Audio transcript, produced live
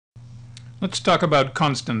Let's talk about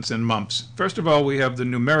constants in Mumps. First of all, we have the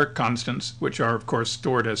numeric constants, which are of course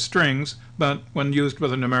stored as strings, but when used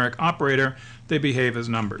with a numeric operator, they behave as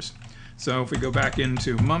numbers. So if we go back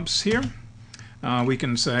into Mumps here, we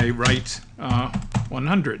can say write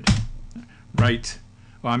 100. Write,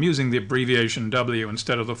 well, I'm using the abbreviation W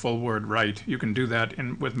instead of the full word write. You can do that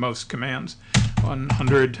with most commands.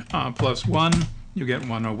 100 plus 1, you get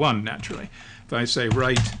 101 naturally. If I say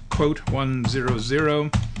write quote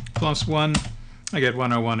 100 plus 1, I get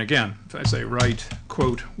 101 again. If I say write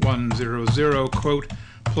quote 100 quote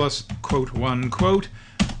plus quote 1 quote,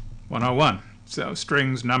 101. So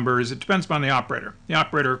strings, numbers, it depends upon the operator. The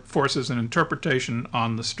operator forces an interpretation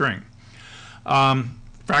on the string.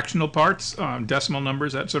 Fractional parts, decimal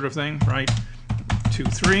numbers, that sort of thing, right?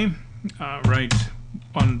 23, write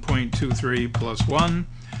 1.23 plus 1,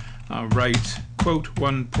 write quote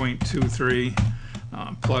 1.23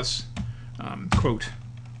 plus quote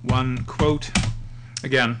 1 quote.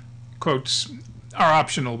 Again, quotes are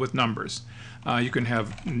optional with numbers. You can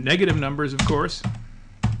have negative numbers, of course,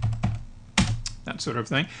 that sort of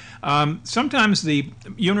thing. Sometimes the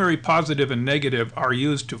unary positive and negative are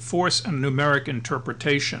used to force a numeric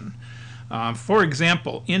interpretation. For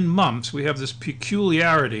example, in Mumps, we have this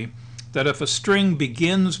peculiarity that if a string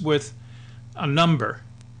begins with a number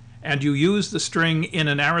and you use the string in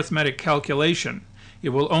an arithmetic calculation, it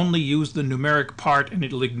will only use the numeric part and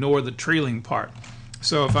it'll ignore the trailing part.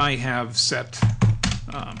 So if I have set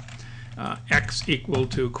x equal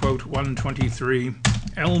to quote 123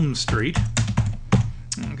 Elm Street,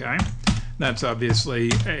 okay, that's obviously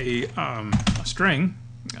a string,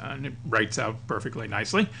 and it writes out perfectly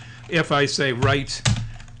nicely. If I say write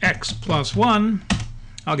x plus 1,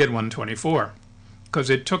 I'll get 124, because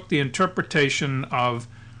it took the interpretation of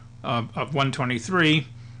 123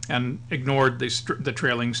 and ignored the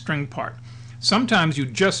trailing string part. Sometimes you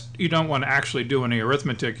don't want to actually do any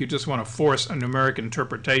arithmetic, you just want to force a numeric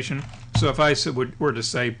interpretation. So if I were to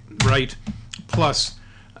say write plus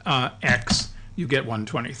x, you get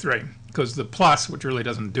 123, because the plus, which really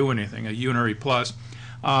doesn't do anything, a unary plus,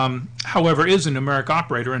 however, is a numeric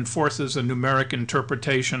operator and forces a numeric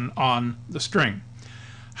interpretation on the string.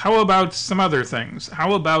 How about some other things?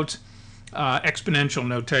 How about exponential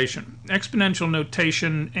notation? Exponential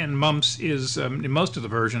notation in Mumps is, in most of the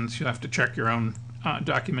versions, you have to check your own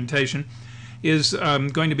documentation, is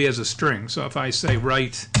going to be as a string. So if I say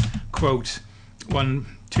write quote 1,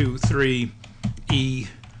 2, 3, E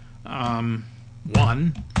 1,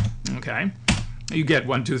 okay, you get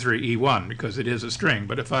 1, 2, 3, E1 because it is a string.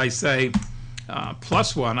 But if I say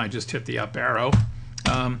plus 1, I just hit the up arrow,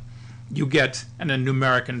 you get a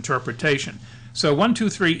numeric interpretation. So 1, 2,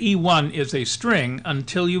 3, E1 is a string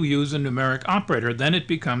until you use a numeric operator. Then it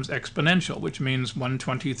becomes exponential, which means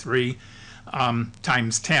 123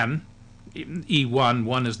 times 10. E1,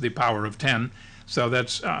 1 is the power of 10. So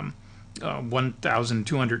that's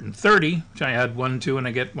 1,230, which I add 1 to, and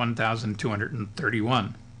I get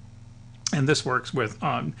 1,231. And this works with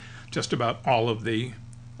just about all of the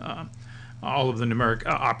numeric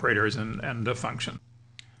operators and the function.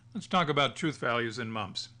 Let's talk about truth values in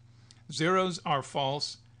Mumps. Zeros are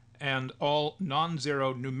false, and all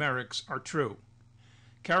non-zero numerics are true.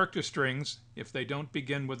 Character strings, if they don't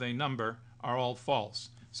begin with a number, are all false.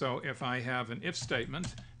 So if I have an if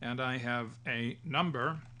statement and I have a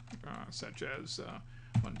number, such as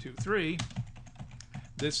 1, 2, 3,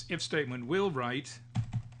 this if statement will write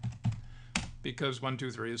because 1,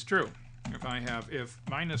 2, 3 is true. If I have if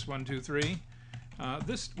minus 1, 2, 3,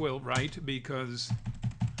 this will write because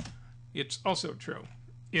it's also true.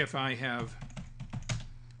 If I have,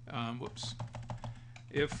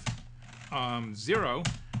 if 0,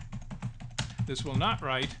 this will not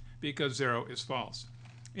write because 0 is false.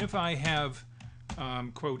 If I have,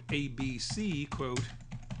 quote, ABC, quote,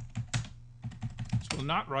 this will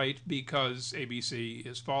not write because ABC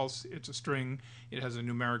is false. It's a string. It has a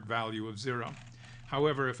numeric value of 0.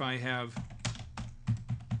 However, if I have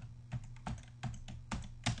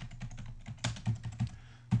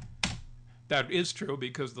that is true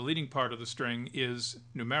because the leading part of the string is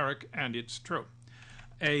numeric and it's true.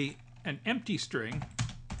 An empty string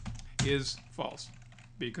is false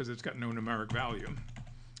because it's got no numeric value.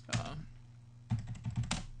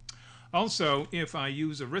 Also, if I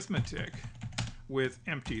use arithmetic with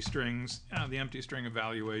empty strings, the empty string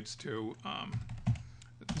evaluates to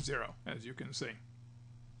 0, as you can see.